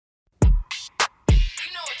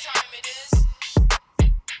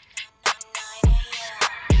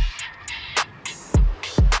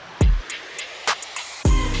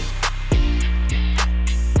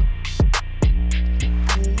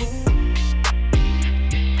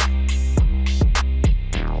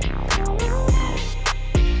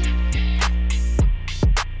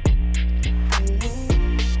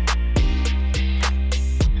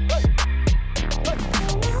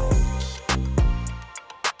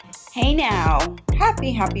Hey now,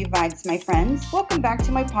 happy vibes, my friends. Welcome back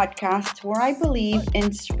to my podcast where I believe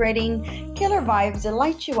in spreading killer vibes that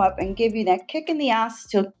light you up and give you that kick in the ass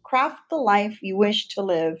to craft the life you wish to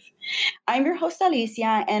live. I'm your host,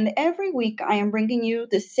 Alicia, and every week I am bringing you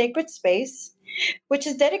this sacred space, which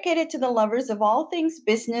is dedicated to the lovers of all things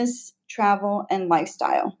business, travel, and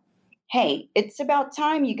lifestyle. Hey, it's about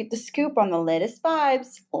time you get the scoop on the latest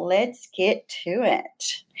vibes. Let's get to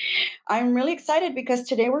it. I'm really excited because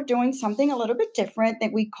today we're doing something a little bit different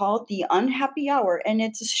that we call the unhappy hour, and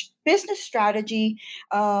it's a business strategy,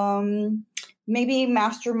 um, maybe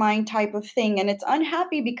mastermind type of thing. And it's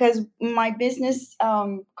unhappy because my business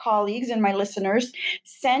colleagues and my listeners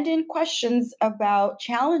send in questions about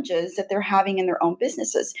challenges that they're having in their own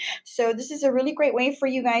businesses. So this is a really great way for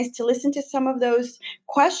you guys to listen to some of those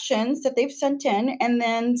questions that they've sent in, and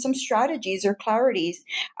then some strategies or clarities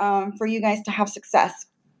for you guys to have success.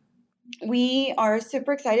 We are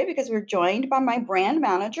super excited because we're joined by my brand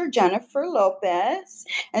manager, Jennifer Lopez.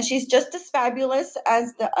 And she's just as fabulous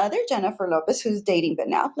as the other Jennifer Lopez, who's dating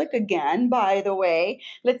Ben Affleck again, by the way.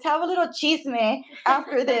 Let's have a little chisme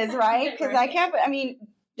after this, right? Because I can't, I mean,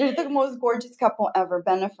 they're the most gorgeous couple ever,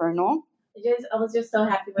 Bennifer, no? I was just so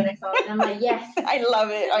happy when I saw it. I'm like, yes. I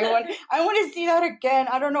love it. I want to see that again.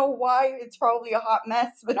 I don't know why. It's probably a hot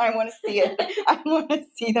mess, but I want to see it. I want to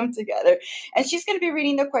see them together. And she's going to be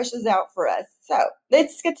reading the questions out for us. So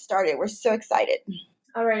let's get started. We're so excited.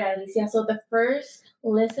 All right, Alicia. So the first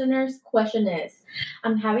listener's question is,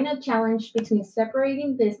 I'm having a challenge between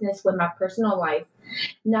separating business with my personal life.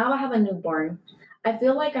 Now I have a newborn. I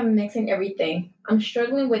feel like I'm mixing everything. I'm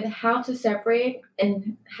struggling with how to separate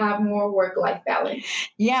and have more work-life balance.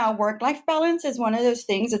 Yeah, work life balance is one of those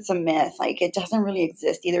things. It's a myth. Like it doesn't really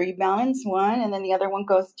exist. Either you balance one and then the other one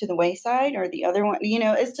goes to the wayside, or the other one,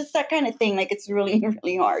 it's just that kind of thing. Like it's really,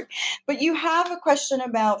 really hard. But you have a question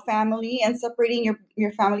about family and separating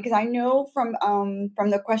your family, because I know from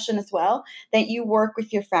the question as well that you work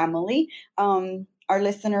with your family. Our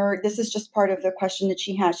listener, this is just part of the question that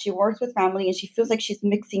she has. She works with family and she feels like she's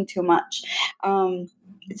mixing too much.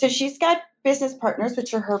 So she's got business partners,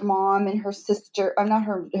 which are her mom and her sister. Not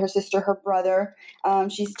her sister, her brother.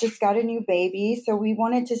 She's just got a new baby. So we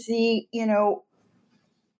wanted to see,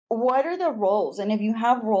 what are the roles, and if you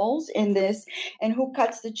have roles in this, and who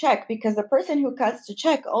cuts the check, because the person who cuts the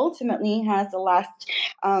check ultimately has the last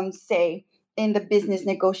say in the business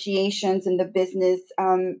negotiations and the business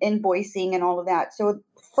invoicing and all of that. So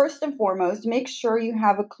first and foremost, make sure you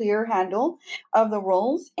have a clear handle of the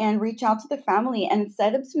roles and reach out to the family and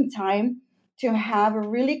set up some time to have a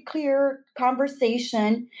really clear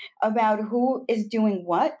conversation about who is doing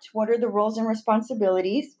what are the roles and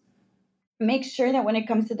responsibilities. Make sure that when it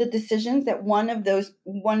comes to the decisions, that one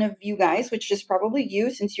of you guys, which is probably you,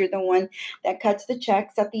 since you're the one that cuts the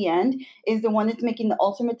checks at the end, is the one that's making the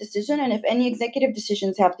ultimate decision. And if any executive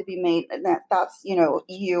decisions have to be made, that's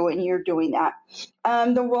you, and you're doing that.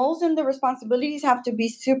 The roles and the responsibilities have to be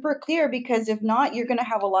super clear, because if not, you're going to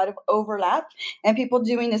have a lot of overlap and people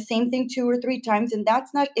doing the same thing two or three times, and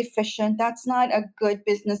that's not efficient. That's not a good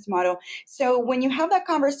business model. So when you have that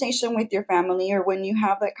conversation with your family, or when you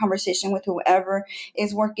have that conversation with whoever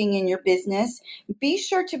is working in your business, be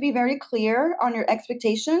sure to be very clear on your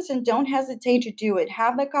expectations and don't hesitate to do it.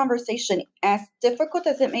 Have that conversation. As difficult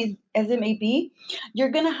as it may be,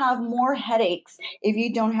 you're going to have more headaches if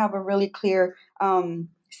you don't have a really clear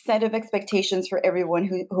set of expectations for everyone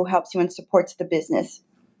who helps you and supports the business.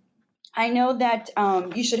 I know that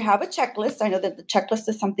you should have a checklist. I know that the checklist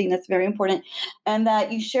is something that's very important, and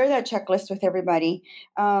that you share that checklist with everybody.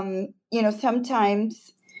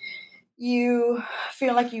 Sometimes you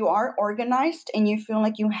feel like you are organized and you feel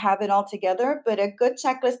like you have it all together, but a good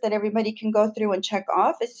checklist that everybody can go through and check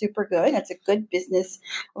off is super good. That's a good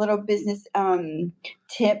little business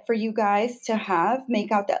tip for you guys to have.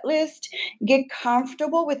 Make out that list. Get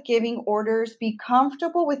comfortable with giving orders. Be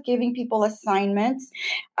comfortable with giving people assignments.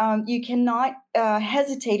 You cannot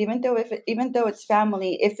hesitate, even though it's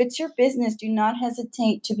family. If it's your business, do not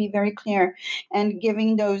hesitate to be very clear and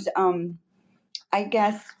giving those. I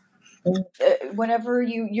guess whatever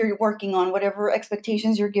you're working on, whatever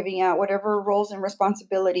expectations you're giving out, whatever roles and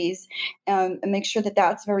responsibilities, and make sure that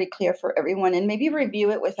that's very clear for everyone, and maybe review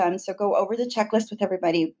it with them. So go over the checklist with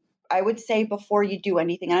everybody, I would say, before you do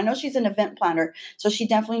anything. And I know she's an event planner, so she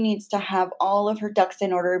definitely needs to have all of her ducks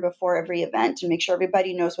in order before every event and make sure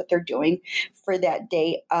everybody knows what they're doing for that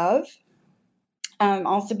day of.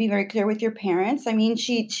 Also, be very clear with your parents. I mean,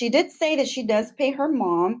 she did say that she does pay her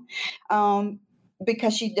mom, um,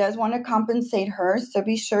 because she does want to compensate her. So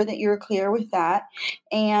be sure that you're clear with that,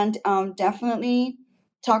 and definitely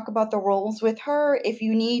talk about the roles with her. If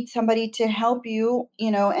you need somebody to help you,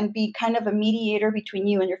 and be kind of a mediator between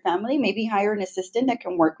you and your family, maybe hire an assistant that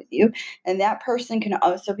can work with you. And that person can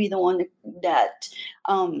also be the one that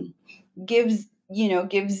gives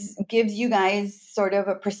gives you guys sort of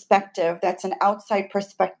a perspective that's an outside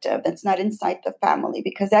perspective, that's not inside the family,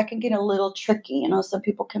 because that can get a little tricky. Some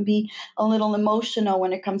people can be a little emotional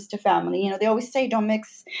when it comes to family. They always say don't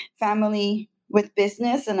mix family with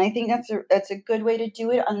business, and I think that's a good way to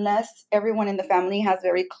do it, unless everyone in the family has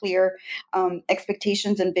very clear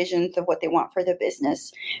expectations and visions of what they want for the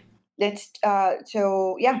business. That's a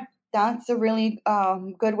really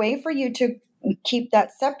good way for you to keep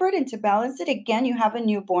that separate and to balance it. Again, you have a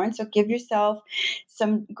newborn, so give yourself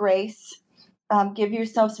some grace. Give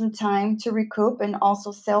yourself some time to recoup, and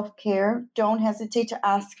also self-care. Don't hesitate to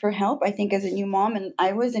ask for help. I think as a new mom, and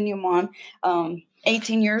I was a new mom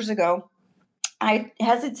 18 years ago, I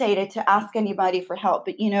hesitated to ask anybody for help.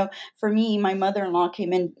 But, for me, my mother-in-law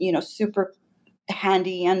came in, super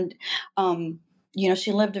handy, and,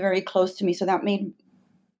 she lived very close to me. So that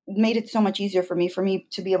made it so much easier for me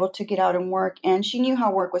to be able to get out and work. And she knew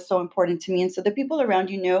how work was so important to me. And so the people around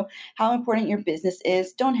you know how important your business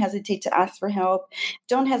is. Don't hesitate to ask for help.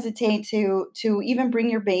 Don't hesitate to even bring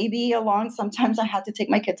your baby along. Sometimes I had to take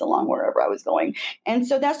my kids along wherever I was going. And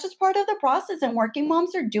so that's just part of the process. And working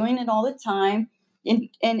moms are doing it all the time.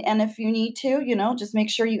 And if you need to, just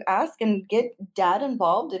make sure you ask and get dad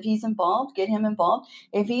involved. If he's involved, get him involved.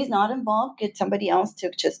 If he's not involved, get somebody else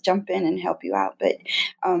to just jump in and help you out. But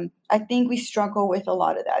I think we struggle with a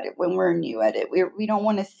lot of that when we're new at it. We don't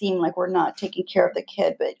want to seem like we're not taking care of the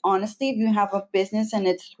kid. But honestly, if you have a business and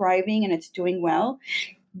it's thriving and it's doing well,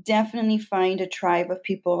 definitely find a tribe of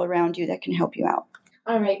people around you that can help you out.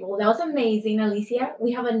 All right, well, that was amazing, Alicia.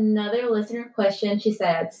 We have another listener question. She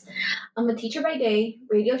says, I'm a teacher by day,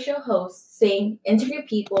 radio show host, sing, interview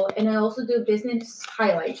people, and I also do business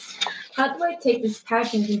highlights. How do I take these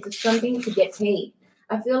passions into something to get paid?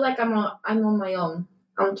 I feel like I'm on my own.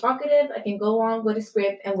 I'm talkative, I can go on with a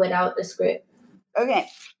script and without a script. Okay,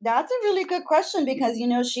 that's a really good question, because,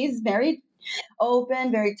 she's very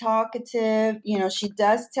open, very talkative. She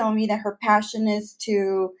does tell me that her passion is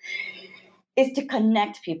to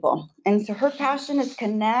connect people. And so her passion is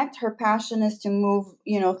connect. Her passion is to move,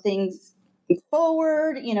 things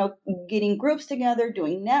forward, getting groups together,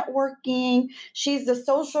 doing networking. She's a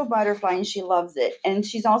social butterfly and she loves it. And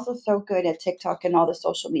she's also so good at TikTok and all the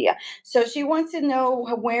social media. So she wants to know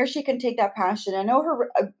where she can take that passion.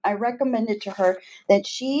 I recommended to her that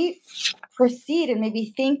she proceed and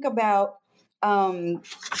maybe think about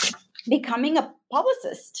becoming a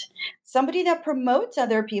publicist, somebody that promotes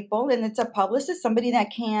other people. And it's a publicist, somebody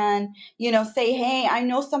that can, say, hey, I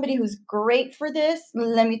know somebody who's great for this.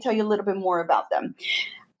 Let me tell you a little bit more about them.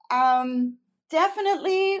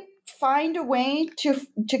 Definitely find a way to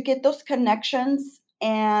get those connections,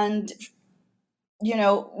 and,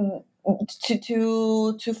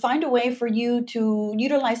 to find a way for you to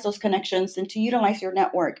utilize those connections and to utilize your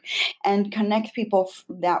network and connect people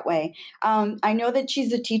that way. I know that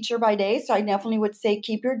she's a teacher by day, so I definitely would say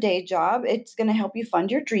keep your day job. It's going to help you fund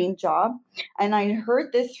your dream job. And I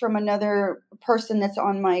heard this from another person that's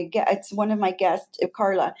it's one of my guests,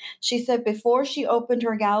 Carla. She said before she opened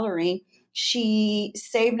her gallery, she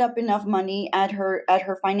saved up enough money at her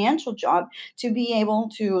financial job to be able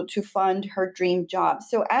to fund her dream job.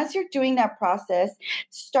 So as you're doing that process,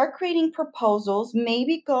 start creating proposals.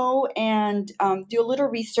 Maybe go and do a little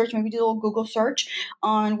research, maybe do a little Google search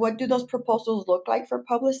on what do those proposals look like for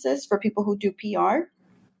publicists, for people who do PR,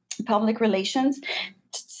 public relations.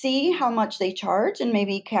 See how much they charge and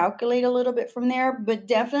maybe calculate a little bit from there. But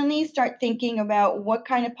definitely start thinking about what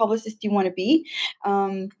kind of publicist you want to be.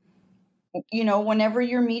 Whenever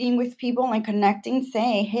you're meeting with people and connecting,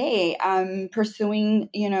 say, hey, I'm pursuing,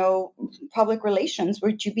 public relations.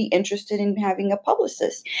 Would you be interested in having a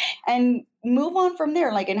publicist? And move on from there.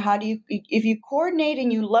 And how do you, if you coordinate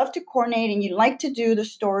and you love to coordinate and you like to do the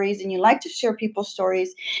stories and you like to share people's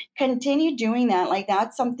stories, continue doing that.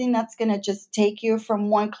 That's something that's going to just take you from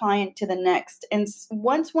one client to the next. And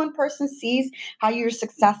once one person sees how you're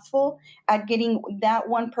successful at getting that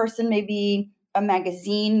one person, maybe a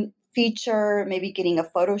magazine feature, maybe getting a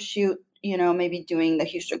photo shoot, maybe doing the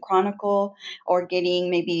Houston Chronicle, or getting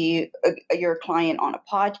maybe your client on a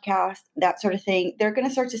podcast, that sort of thing. They're going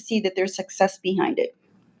to start to see that there's success behind it.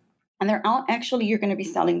 And you're going to be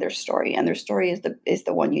selling their story, and their story is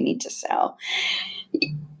the one you need to sell.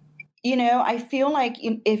 I feel like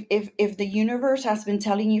if the universe has been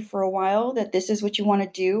telling you for a while that this is what you want to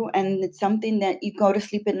do, and it's something that you go to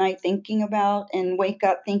sleep at night thinking about and wake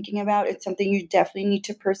up thinking about, it's something you definitely need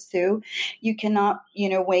to pursue. You cannot,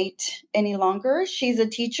 wait any longer. She's a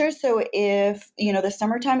teacher, so if the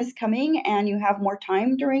summertime is coming and you have more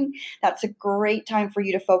time during, that's a great time for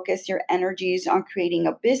you to focus your energies on creating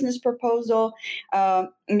a business proposal,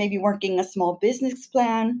 maybe working a small business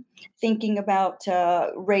plan, thinking about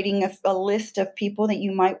rating a list of people that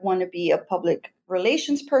you might want to be a public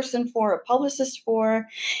relations person for, a publicist for,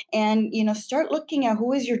 and start looking at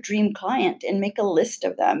who is your dream client and make a list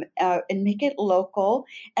of them, and make it local,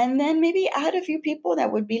 and then maybe add a few people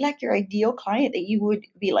that would be like your ideal client that you would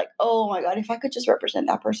be like, oh my god, if I could just represent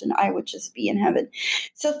that person, I would just be in heaven.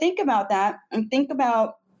 So think about that, and think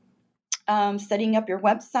about setting up your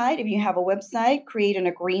website. If you have a website, create an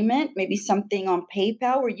agreement, maybe something on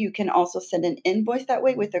PayPal where you can also send an invoice that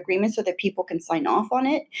way with agreement so that people can sign off on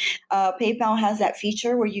it. PayPal has that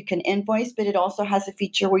feature where you can invoice, but it also has a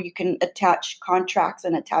feature where you can attach contracts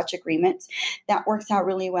and attach agreements. That works out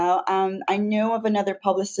really well. I know of another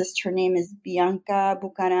publicist. Her name is Bianca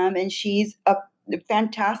Bucaram, and she's a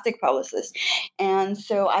fantastic publicist. And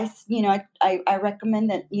so I recommend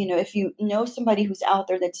that, if you know somebody who's out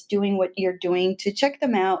there that's doing what you're doing, to check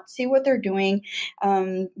them out, see what they're doing,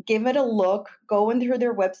 give it a look, go in through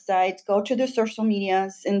their websites, go to their social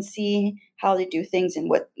medias, and see how they do things and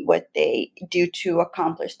what they do to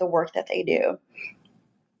accomplish the work that they do.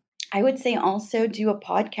 I would say also do a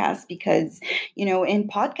podcast because, in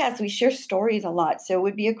podcasts we share stories a lot. So it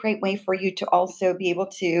would be a great way for you to also be able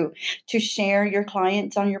to share your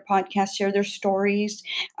clients on your podcast, share their stories,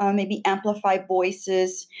 maybe amplify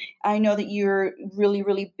voices. I know that you're really,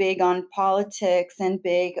 really big on politics and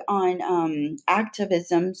big on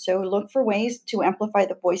activism. So look for ways to amplify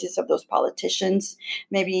the voices of those politicians,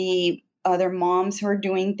 maybe other moms who are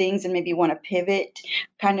doing things and maybe want to pivot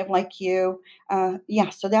kind of like you.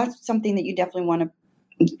 Yeah, so that's something that you definitely want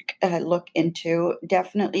to look into.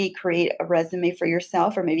 Definitely create a resume for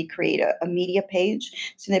yourself, or maybe create a media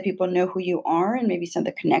page so that people know who you are and maybe some of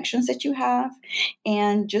the connections that you have.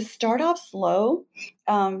 And just start off slow.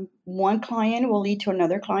 One client will lead to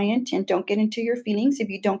another client, and don't get into your feelings if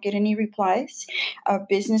you don't get any replies.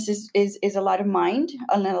 Business is a lot of mind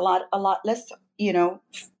and a lot less,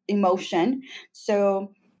 emotion.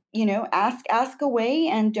 So ask away,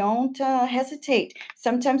 and don't hesitate.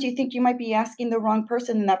 Sometimes you think you might be asking the wrong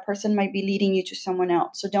person, and that person might be leading you to someone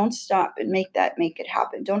else. So don't stop and make it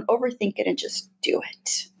happen. Don't overthink it, and just do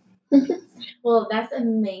it. Well, that's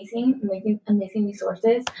amazing, amazing, amazing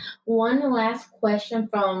resources. One last question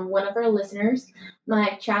from one of our listeners.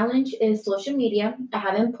 My challenge is social media. I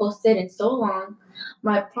haven't posted in so long.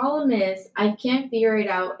 My problem is I can't figure it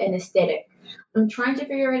out an aesthetic. I'm trying to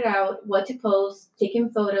figure it out what to post, taking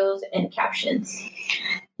photos and captions.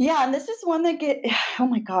 Yeah, and this is one that oh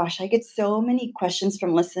my gosh, I get so many questions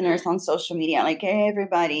from listeners on social media. Like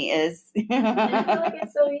everybody is. And I feel like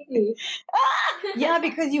it's so easy. Yeah,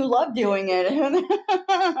 because you love doing it.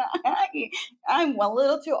 I'm a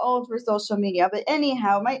little too old for social media, but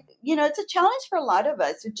anyhow, it's a challenge for a lot of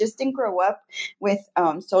us who just didn't grow up with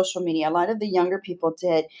social media. A lot of the younger people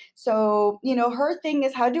did. So, her thing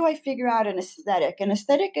is, how do I figure out an aesthetic? An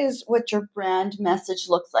aesthetic is what your brand message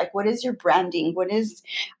looks like. What is your branding? What is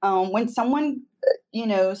when someone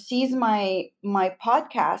sees my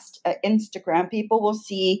podcast Instagram, people will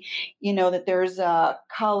see that there's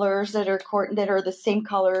colors that are the same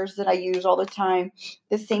colors that I use all the time,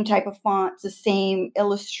 the same type of fonts, the same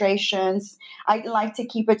illustrations. I like to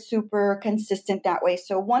keep it super consistent that way.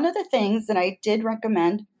 So one of the things that I did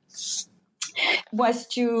recommend was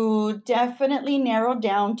to definitely narrow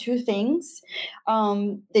down two things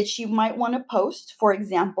that you might want to post. For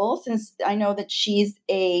example, since I know that she's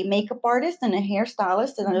a makeup artist and a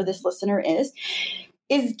hairstylist, and I know this listener is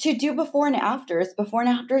to do before and afters. Before and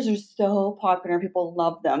afters are so popular. People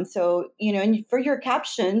love them. So, and for your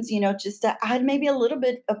captions, just to add maybe a little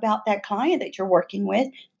bit about that client that you're working with,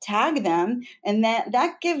 tag them, and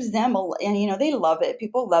that gives them and they love it.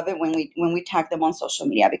 People love it when we tag them on social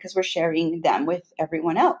media, because we're sharing them with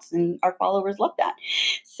everyone else, and our followers love that.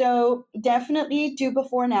 So definitely do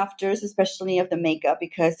before and afters, especially of the makeup,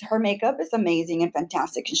 because her makeup is amazing and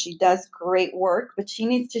fantastic, and she does great work, but she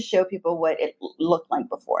needs to show people what it looked like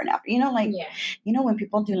before and after. When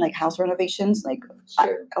people do like house renovations, like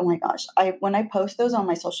oh my gosh, when I post those on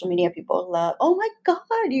my social media, people love, oh my god,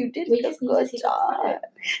 you did a good job.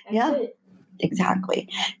 Yeah, exactly.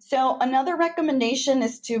 So another recommendation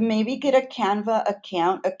is to maybe get a Canva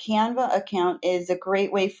account. A Canva account is a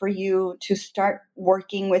great way for you to start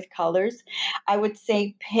working with colors. I would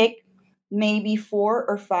say pick maybe 4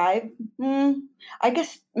 or 5. I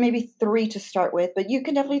guess maybe 3 to start with, but you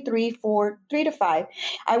can definitely 3 to 5.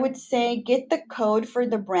 I would say get the code for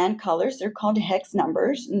the brand colors. They're called hex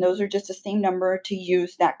numbers, and those are just the same number to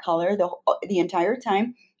use that color the entire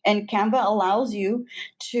time. And Canva allows you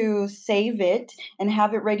to save it and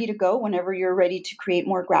have it ready to go whenever you're ready to create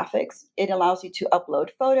more graphics. It allows you to upload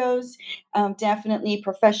photos. Definitely,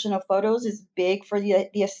 professional photos is big for the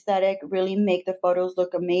aesthetic. Really make the photos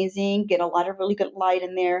look amazing. Get a lot of really good light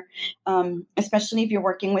in there, especially if you're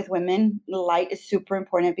working with women. Light is super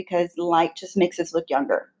important because light just makes us look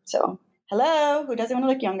younger. So, hello, who doesn't want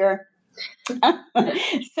to look younger?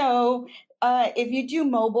 So, if you do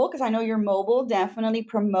mobile, because I know you're mobile, definitely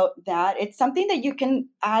promote that. It's something that you can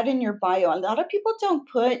add in your bio. A lot of people don't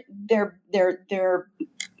put their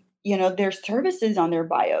services on their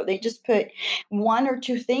bio. They just put 1 or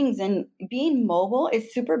 2 things. And being mobile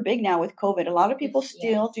is super big now with COVID. A lot of people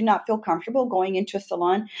still do not feel comfortable going into a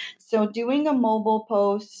salon. So doing a mobile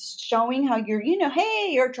post, showing how hey,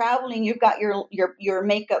 you're traveling, you've got your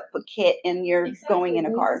makeup kit, and you're going in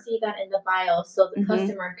a car. You need to see that in the bio so the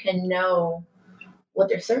customer can know what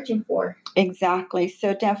they're searching for. Exactly.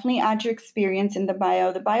 So definitely add your experience in the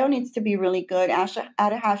bio. The bio needs to be really good. Add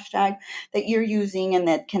a hashtag that you're using and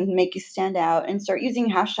that can make you stand out, and start using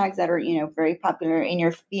hashtags that are, very popular in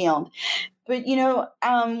your field. But,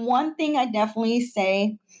 one thing I definitely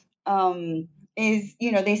say, is,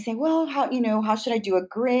 they say, well, how should I do a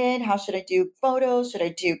grid? How should I do photos? Should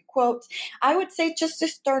I do quotes? I would say, just to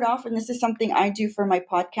start off, and this is something I do for my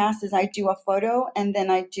podcast, is I do a photo and then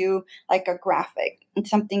I do like a graphic and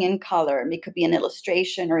something in color. It could be an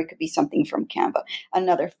illustration or it could be something from Canva.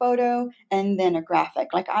 Another photo and then a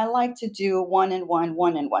graphic. Like, I like to do one and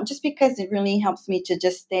one, just because it really helps me to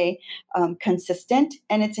just stay consistent,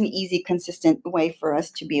 and it's an easy, consistent way for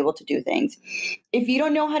us to be able to do things. If you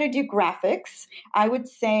don't know how to do graphics, I would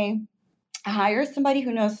say hire somebody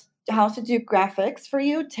who knows how to do graphics for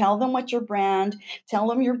you. Tell them what your brand, tell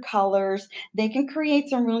them your colors. They can create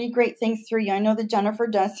some really great things for you. I know that Jennifer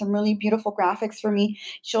does some really beautiful graphics for me.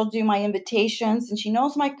 She'll do my invitations, and she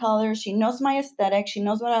knows my colors, she knows my aesthetic, she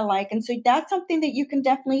knows what I like. And so that's something that you can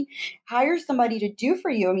definitely hire somebody to do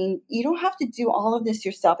for you. I mean, you don't have to do all of this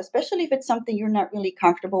yourself, especially if it's something you're not really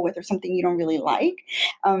comfortable with or something you don't really like.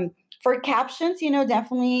 For captions,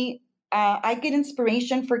 definitely I get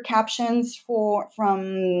inspiration for captions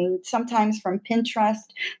from sometimes from Pinterest,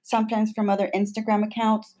 sometimes from other Instagram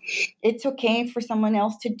accounts. It's okay for someone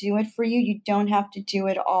else to do it for you. You don't have to do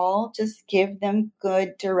it all. Just give them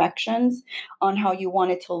good directions on how you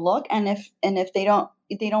want it to look. And if they don't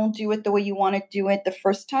do it the way you want to do it the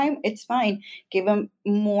first time, it's fine. Give them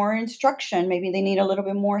more instruction. Maybe they need a little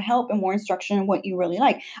bit more help and more instruction in what you really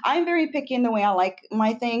like. I'm very picky in the way I like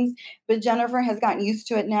my things, but Jennifer has gotten used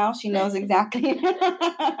to it now. She knows exactly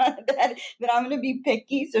that I'm going to be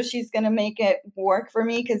picky, so she's going to make it work for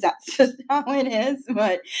me, because that's just how it is.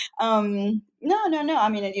 But no. I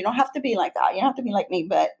mean, you don't have to be like that. You don't have to be like me,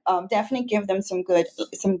 but definitely give them some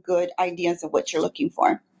good ideas of what you're looking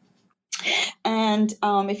for. And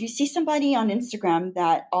if you see somebody on Instagram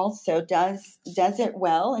that also does it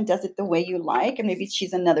well and does it the way you like, and maybe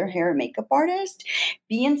she's another hair and makeup artist,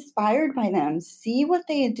 be inspired by them. See what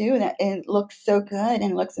they do that it looks so good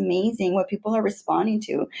and looks amazing, what people are responding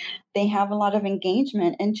to. They have a lot of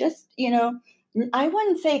engagement, and just, I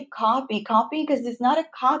wouldn't say copy because it's not a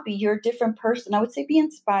copy. You're a different person. I would say be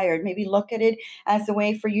inspired. Maybe look at it as a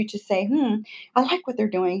way for you to say, I like what they're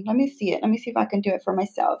doing. Let me see it. Let me see if I can do it for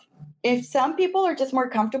myself. If some people are just more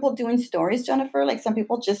comfortable doing stories, Jennifer, like some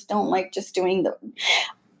people just don't like just doing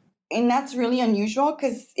and that's really unusual,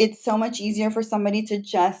 because it's so much easier for somebody to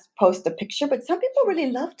just post a picture. But some people really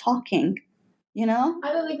love talking,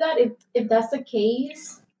 I believe that if that's the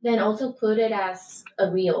case, then also put it as a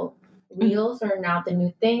reel. Reels are now the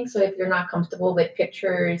new thing. So if you're not comfortable with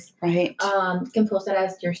pictures, right, you can post it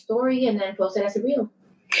as your story and then post it as a reel.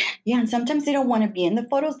 Yeah, and sometimes they don't want to be in the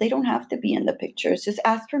photos. They don't have to be in the pictures. Just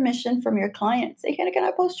ask permission from your client. Say, hey, can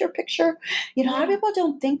I post your picture? A lot of people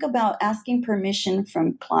don't think about asking permission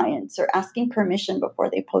from clients or asking permission before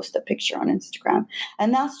they post a picture on Instagram.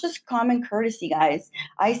 And that's just common courtesy, guys.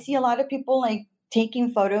 I see a lot of people like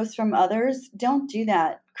taking photos from others. Don't do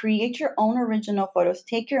that. Create your own original photos.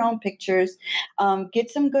 Take your own pictures. Get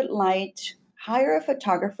some good light. Hire a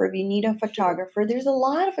photographer if you need a photographer. There's a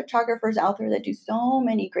lot of photographers out there that do so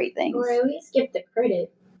many great things. Or at least give the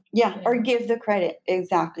credit. Yeah, or give the credit.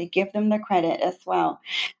 Exactly. Give them the credit as well.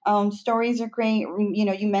 Stories are great.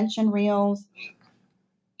 You mentioned reels.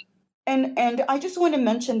 And I just want to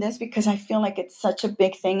mention this because I feel like it's such a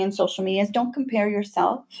big thing in social media, is don't compare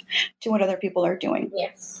yourself to what other people are doing.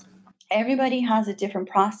 Yes. Everybody has a different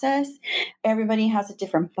process. Everybody has a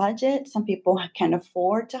different budget. Some people can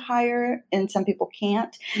afford to hire, and some people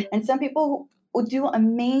can't. And some people will do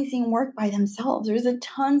amazing work by themselves. There's a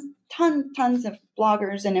tons of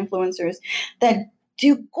bloggers and influencers that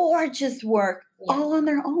do gorgeous work all on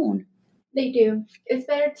their own. They do. It's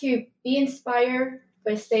better to be inspired,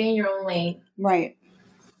 but stay in your own lane. Right.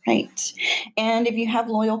 Right. And if you have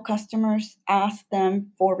loyal customers, ask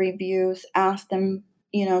them for reviews, ask them,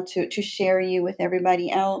 to share you with everybody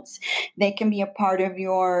else. They can be a part of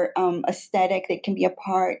your aesthetic. They can be a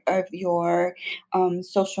part of your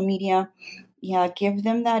social media. Yeah, give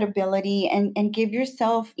them that ability, and give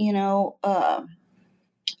yourself,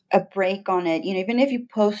 a break on it. Even if you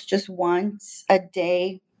post just once a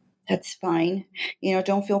day, that's fine.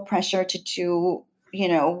 Don't feel pressure to do,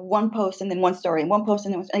 one post and then one story, one post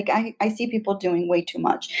and then I see people doing way too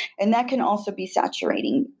much, and that can also be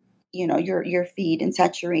saturating, your feed, and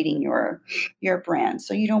saturating your brand.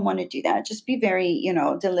 So you don't want to do that. Just be very,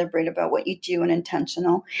 deliberate about what you do and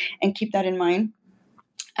intentional, and keep that in mind.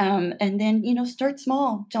 And then, start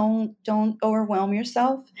small. Don't overwhelm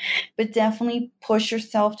yourself, but definitely push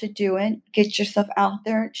yourself to do it. Get yourself out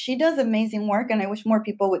there. She does amazing work, and I wish more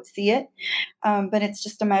people would see it. But it's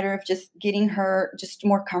just a matter of just getting her just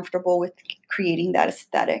more comfortable with creating that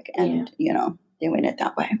aesthetic, and doing it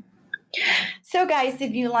that way. So, guys,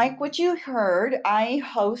 if you like what you heard, I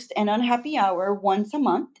host an Unhappy Hour once a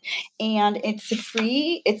month, and it's a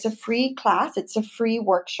free class. It's a free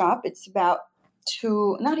workshop. It's about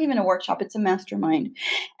not even a workshop, it's a mastermind,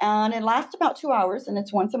 and it lasts about 2 hours, and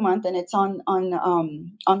it's once a month, and it's on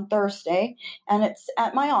Thursday, and it's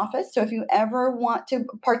at my office. So if you ever want to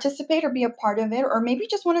participate or be a part of it, or maybe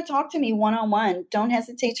just want to talk to me one-on-one, don't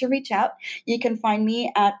hesitate to reach out. You can find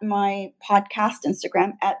me at my podcast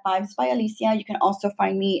Instagram at Vibes by Alicia. You can also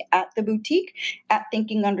find me at the boutique at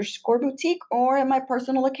thinking_boutique, or at my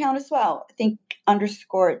personal account as well,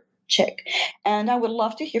 think_chick. And I would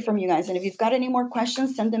love to hear from you guys. And if you've got any more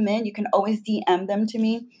questions, send them in. You can always DM them to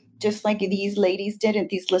me, just like these ladies did and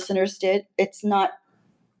these listeners did. It's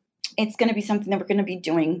going to be something that we're going to be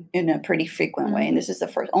doing in a pretty frequent way. And this is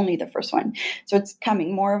only the first one. So it's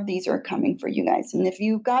coming. More of these are coming for you guys. And if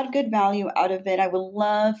you got good value out of it, I would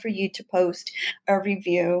love for you to post a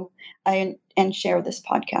review and share this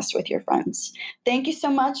podcast with your friends. Thank you so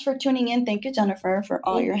much for tuning in. Thank you, Jennifer, for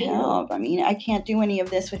all your help. I mean, I can't do any of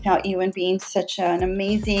this without you, and being such an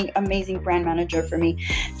amazing, amazing brand manager for me.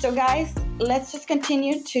 So guys, let's just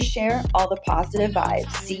continue to share all the positive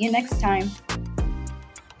vibes. See you next time.